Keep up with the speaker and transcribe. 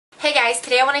guys,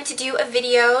 today I wanted to do a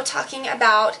video talking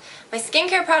about my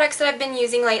skincare products that I've been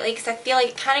using lately because I feel like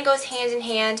it kind of goes hand in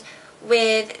hand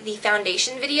with the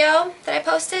foundation video that I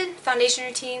posted. Foundation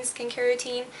routine, skincare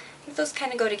routine. I think those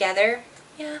kind of go together.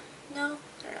 Yeah? No?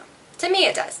 I don't know. To me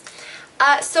it does.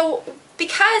 So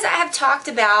because I have talked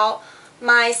about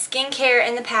my skincare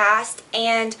in the past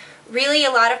and really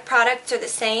a lot of products are the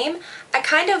same, I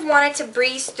kind of wanted to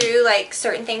breeze through like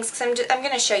certain things because I'm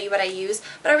going to show you what I use,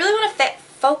 but I really want to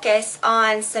focus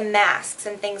on some masks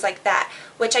and things like that,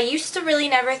 which I used to really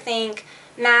never think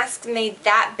masks made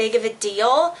that big of a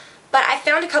deal, but I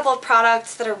found a couple of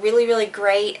products that are really, really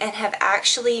great and have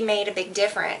actually made a big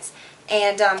difference,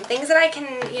 and things that I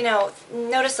can, you know,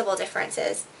 noticeable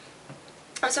differences.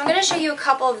 So I'm going to show you a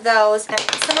couple of those.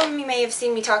 Some of them you may have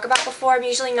seen me talk about before. I'm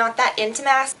usually not that into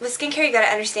masks. With skincare, you got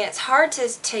to understand it's hard to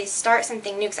start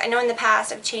something new because I know in the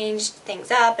past I've changed things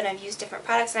up and I've used different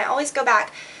products, and I always go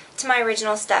back to my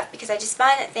original stuff because I just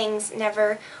find that things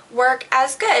never work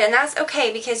as good, and that's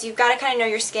okay because you've got to kind of know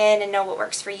your skin and know what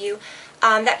works for you.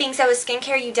 That being said, with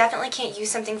skincare, you definitely can't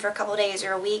use something for a couple days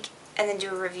or a week and then do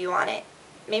a review on it.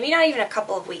 Maybe not even a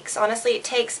couple of weeks. Honestly, it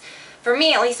takes, for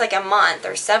me, at least like a month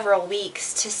or several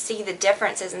weeks to see the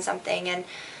differences in something. And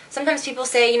sometimes people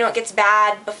say, you know, it gets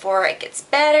bad before it gets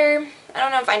better. I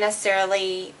don't know if I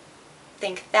necessarily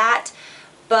think that,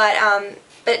 but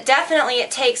definitely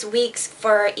it takes weeks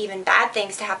for even bad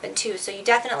things to happen too. So you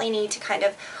definitely need to kind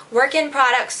of work in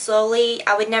products slowly.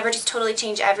 I would never just totally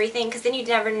change everything because then you'd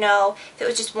never know if it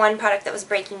was just one product that was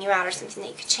breaking you out or something that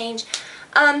you could change.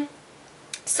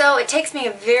 So it takes me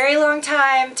a very long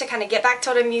time to kind of get back to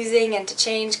what I'm using and to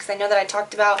change, because I know that I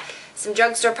talked about some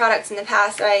drugstore products in the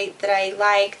past that I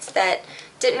liked that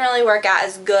didn't really work out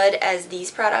as good as these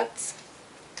products.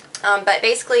 But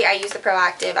basically I use the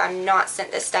Proactive. I'm not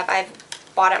sent this stuff. I've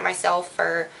bought it myself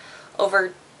for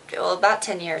over, well, about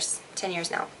 10 years. 10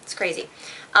 years now. It's crazy.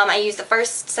 I use the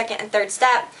first, second, and third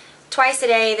step twice a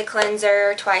day, the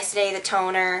cleanser, twice a day, the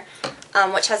toner,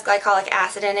 which has glycolic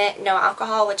acid in it, no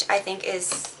alcohol, which I think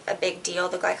is a big deal,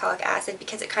 the glycolic acid,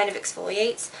 because it kind of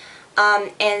exfoliates,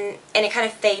 and it kind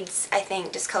of fades, I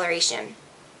think, discoloration.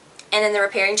 And then the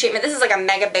repairing treatment, this is like a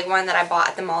mega big one that I bought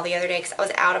at the mall the other day because I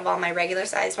was out of all my regular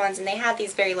sized ones, and they had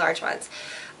these very large ones.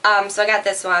 So I got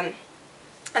this one.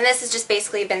 And this is just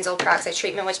basically a benzoyl peroxide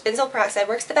treatment, which benzoyl peroxide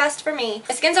works the best for me.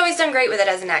 My skin's always done great with it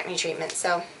as an acne treatment,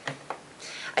 so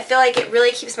I feel like it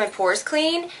really keeps my pores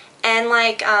clean. And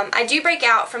like, I do break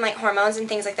out from like hormones and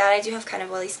things like that. I do have kind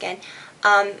of oily skin.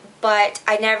 But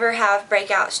I never have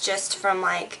breakouts just from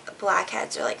like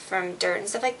blackheads or like from dirt and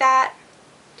stuff like that,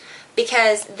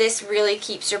 because this really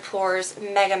keeps your pores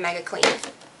mega, mega clean.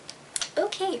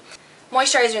 Okay.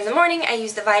 Moisturizer in the morning, I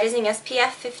use the Vitazing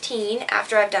SPF 15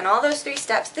 after I've done all those 3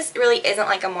 steps. This really isn't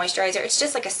like a moisturizer, it's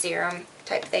just like a serum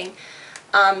type thing.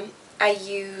 I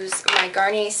use my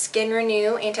Garnier Skin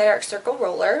Renew Anti-Dark Circle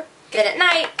Roller. Then at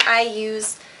night, I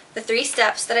use the 3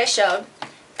 steps that I showed,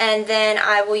 and then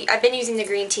I've been using the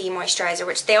green tea moisturizer,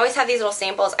 which they always have these little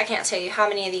samples. I can't tell you how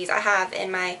many of these I have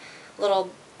in my little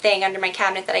thing under my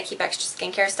cabinet that I keep extra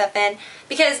skincare stuff in,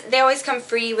 because they always come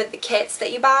free with the kits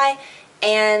that you buy.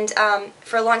 And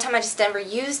for a long time I just never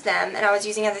used them, and I was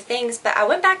using other things, but I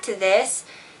went back to this,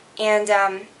 and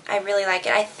I really like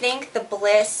it. I think the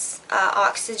Bliss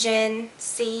Oxygen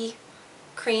C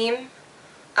cream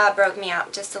broke me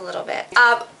out just a little bit.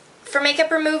 For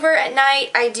makeup remover at night,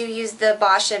 I do use the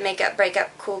Bosch Makeup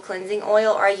Breakup Cool Cleansing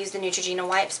Oil, or I use the Neutrogena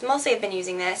wipes. Mostly I've been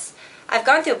using this. I've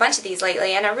gone through a bunch of these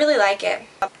lately, and I really like it.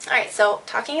 Alright, so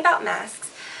talking about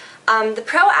masks. The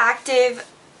Proactive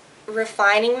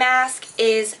Refining Mask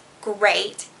is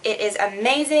great. It is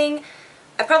amazing.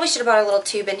 I probably should have brought a little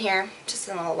tube in here, just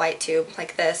a little white tube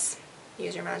like this.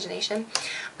 Use your imagination.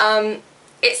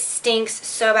 It stinks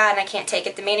so bad and I can't take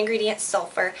it. The main ingredient is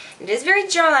sulfur. It is very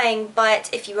drying, but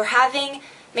if you are having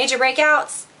major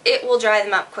breakouts, it will dry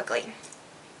them up quickly.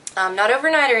 Not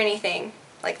overnight or anything,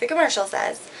 like the commercial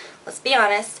says. Let's be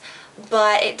honest.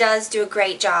 But it does do a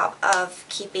great job of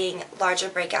keeping larger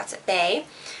breakouts at bay.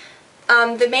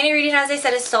 The main ingredient, as I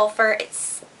said, is sulfur. It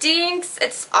stinks,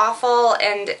 it's awful,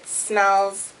 and it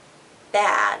smells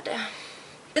bad.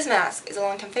 This mask is a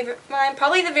long-time favorite of mine.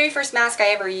 Probably the very first mask I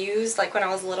ever used, like when I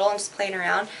was little and just playing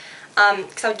around,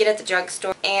 because I would get it at the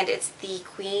drugstore. And it's the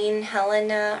Queen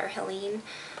Helene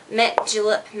Mint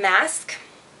Julep Mask.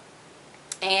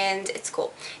 And it's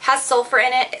cool. It has sulfur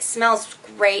in it. It smells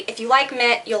great. If you like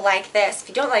mint, you'll like this. If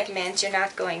you don't like mint, you're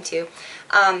not going to.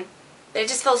 But it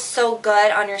just feels so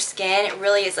good on your skin. It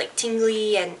really is like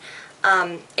tingly, and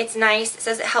it's nice. It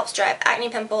says it helps dry up acne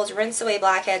pimples, rinse away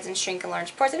blackheads, and shrink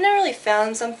enlarged pores. I've never really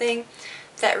found something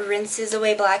that rinses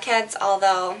away blackheads,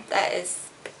 although that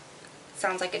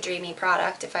sounds like a dreamy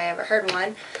product if I ever heard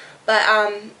one.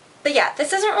 But yeah, this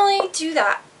doesn't really do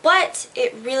that, but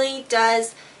it really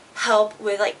does help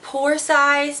with like pore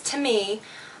size to me.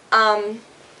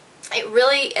 It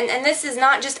really, and this is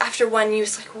not just after one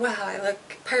use, like, wow, I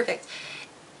look perfect.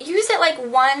 Use it like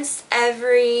once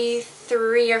every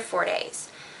 3 or 4 days.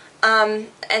 And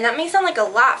that may sound like a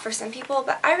lot for some people,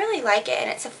 but I really like it, and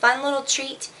it's a fun little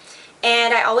treat.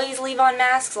 And I always leave on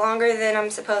masks longer than I'm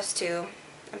supposed to.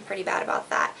 I'm pretty bad about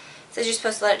that. It says you're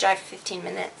supposed to let it dry for 15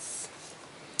 minutes.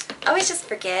 I always just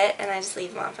forget, and I just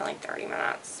leave them on for like 30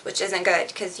 minutes, which isn't good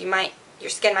because your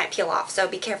skin might peel off, so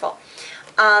be careful.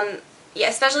 Yeah,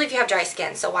 especially if you have dry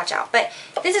skin, so watch out. But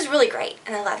this is really great,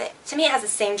 and I love it. To me, it has the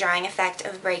same drying effect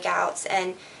of breakouts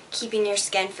and keeping your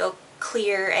skin feel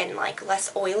clear and like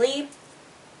less oily.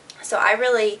 So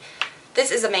this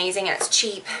is amazing, and it's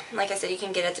cheap. Like I said, you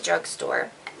can get it at the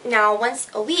drugstore. Now, once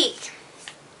a week,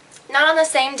 not on the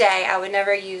same day. I would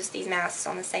never use these masks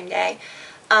on the same day.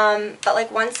 But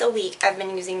like once a week, I've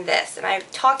been using this, and I've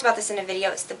talked about this in a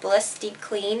video. It's the Bliss Deep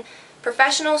Clean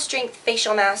Professional Strength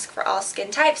Facial Mask for all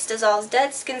skin types. Dissolves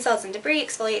dead skin cells and debris,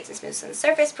 exfoliates and smooths the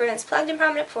surface, prevents plugged and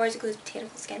prominent pores, includes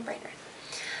botanical skin brightener.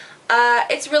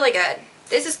 It's really good.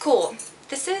 This is cool.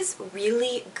 This is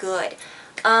really good.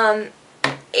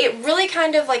 It really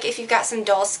kind of, like, if you've got some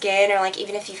dull skin, or like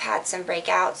even if you've had some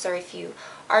breakouts, or if you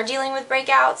are dealing with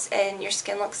breakouts and your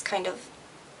skin looks kind of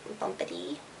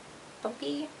bumpy,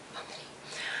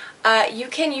 you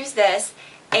can use this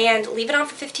and leave it on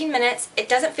for 15 minutes. It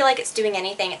doesn't feel like it's doing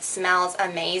anything. It smells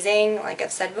amazing, like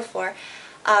I've said before.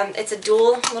 It's a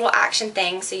dual little action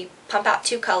thing, so you pump out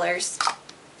 2 colors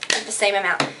at the same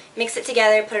amount. Mix it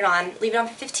together, put it on, leave it on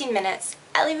for 15 minutes.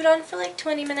 I leave it on for like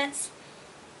 20 minutes,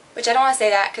 which I don't want to say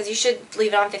that because you should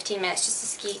leave it on 15 minutes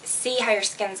just to see how your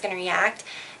skin's going to react.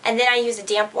 And then I use a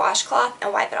damp washcloth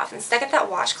and wipe it off. And the second that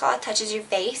washcloth touches your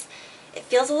face, it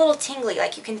feels a little tingly,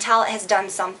 like you can tell it has done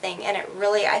something, and it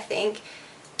really, I think,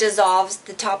 dissolves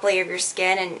the top layer of your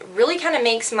skin and really kind of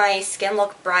makes my skin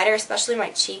look brighter, especially my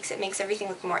cheeks. It makes everything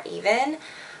look more even.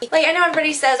 Like, I know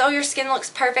everybody says, oh, your skin looks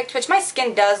perfect, which my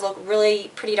skin does look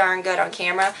really pretty darn good on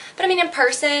camera, but I mean in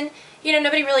person, you know,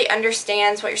 nobody really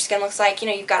understands what your skin looks like. You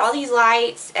know, you've got all these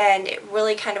lights, and it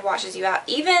really kind of washes you out.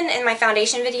 Even in my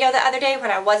foundation video the other day when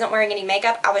I wasn't wearing any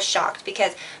makeup, I was shocked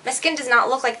because my skin does not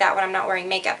look like that when I'm not wearing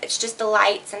makeup. It's just the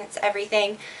lights, and it's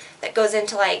everything that goes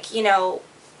into, like, you know,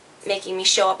 making me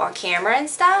show up on camera and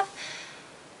stuff.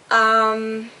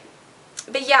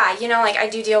 But yeah, you know, like, I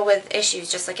do deal with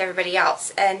issues just like everybody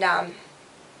else, and I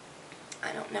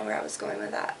don't know where I was going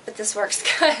with that, but this works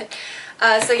good.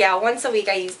 So yeah, once a week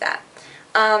I use that.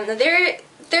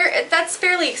 That's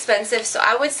fairly expensive, so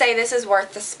I would say this is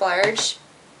worth the splurge.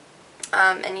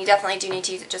 And you definitely do need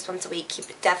to use it just once a week.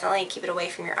 Definitely keep it away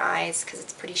from your eyes because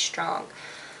it's pretty strong.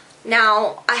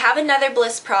 Now, I have another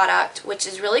Bliss product, which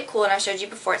is really cool, and I showed you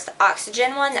before. It's the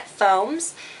Oxygen one that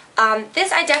foams.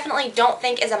 This I definitely don't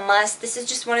think is a must. This is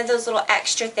just one of those little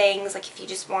extra things, like if you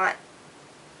just want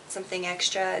something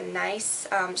extra nice.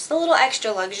 Just a little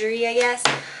extra luxury, I guess.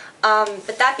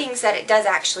 But that being said, it does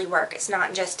actually work. It's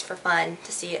not just for fun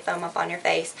to see it foam up on your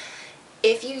face.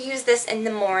 If you use this in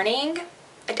the morning,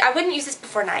 I wouldn't use this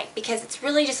before night because it's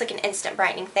really just like an instant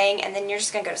brightening thing, and then you're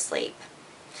just going to go to sleep.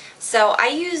 So I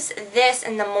use this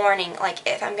in the morning, like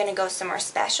if I'm going to go somewhere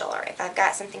special, or if I've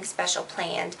got something special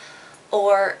planned,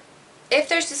 or if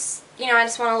there's just, you know, I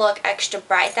just want to look extra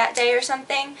bright that day or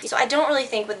something. So I don't really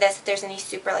think with this that there's any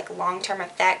super like long-term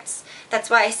effects. That's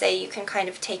why I say you can kind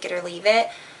of take it or leave it.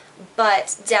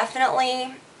 But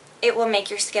definitely it will make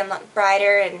your skin look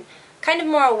brighter and kind of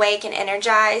more awake and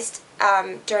energized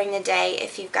during the day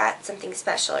if you've got something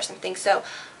special or something. So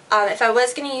if I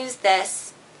was going to use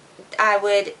this, I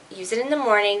would use it in the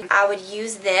morning. I would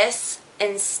use this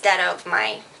instead of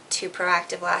my 2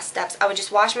 Proactive Last Steps. I would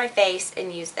just wash my face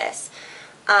and use this.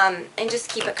 And just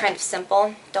keep it kind of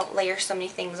simple. Don't layer so many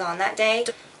things on that day.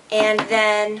 And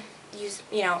then use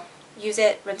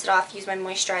it, rinse it off, use my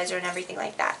moisturizer and everything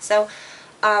like that. So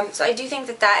I do think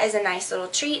that that is a nice little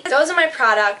treat. Those are my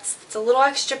products. It's a little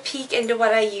extra peek into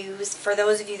what I use for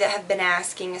those of you that have been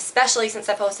asking, especially since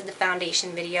I posted the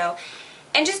foundation video.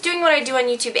 And just doing what I do on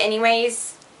YouTube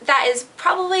anyways, that is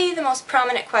probably the most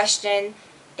prominent question,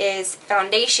 is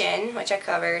foundation, which I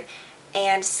covered,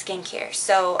 and skincare.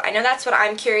 So I know that's what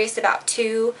I'm curious about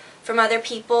too from other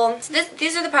people. So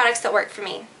these are the products that work for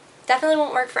me. Definitely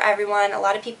won't work for everyone. A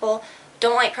lot of people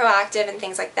don't like Proactive and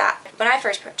things like that. When I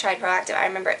first tried Proactive, I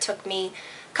remember it took me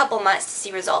a couple months to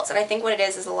see results. And I think what it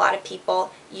is a lot of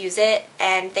people use it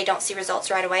and they don't see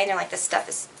results right away and they're like, this stuff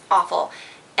is awful.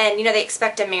 and you know, they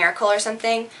expect a miracle or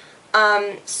something.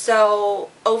 So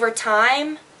over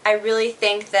time, I really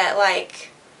think that, like,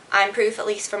 I'm proof, at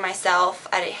least for myself,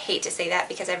 I hate to say that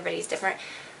because everybody's different,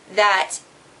 that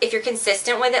if you're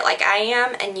consistent with it like I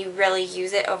am and you really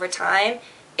use it over time,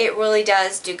 it really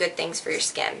does do good things for your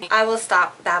skin. I will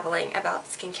stop babbling about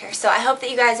skincare. So I hope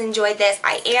that you guys enjoyed this.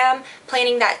 I am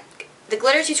planning that the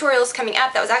glitter tutorial is coming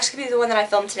up. That was actually going to be the one that I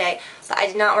filmed today, but I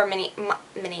did not wear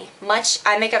much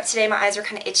eye makeup today. My eyes were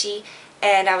kind of itchy,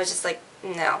 and I was just like,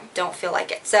 no, don't feel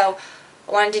like it. So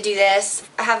I wanted to do this.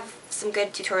 I have some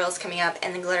good tutorials coming up,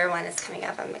 and the glitter one is coming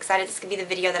up. I'm excited. This is going to be the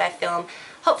video that I film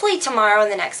hopefully tomorrow in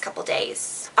the next couple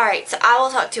days. Alright, so I will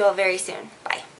talk to you all very soon. Bye.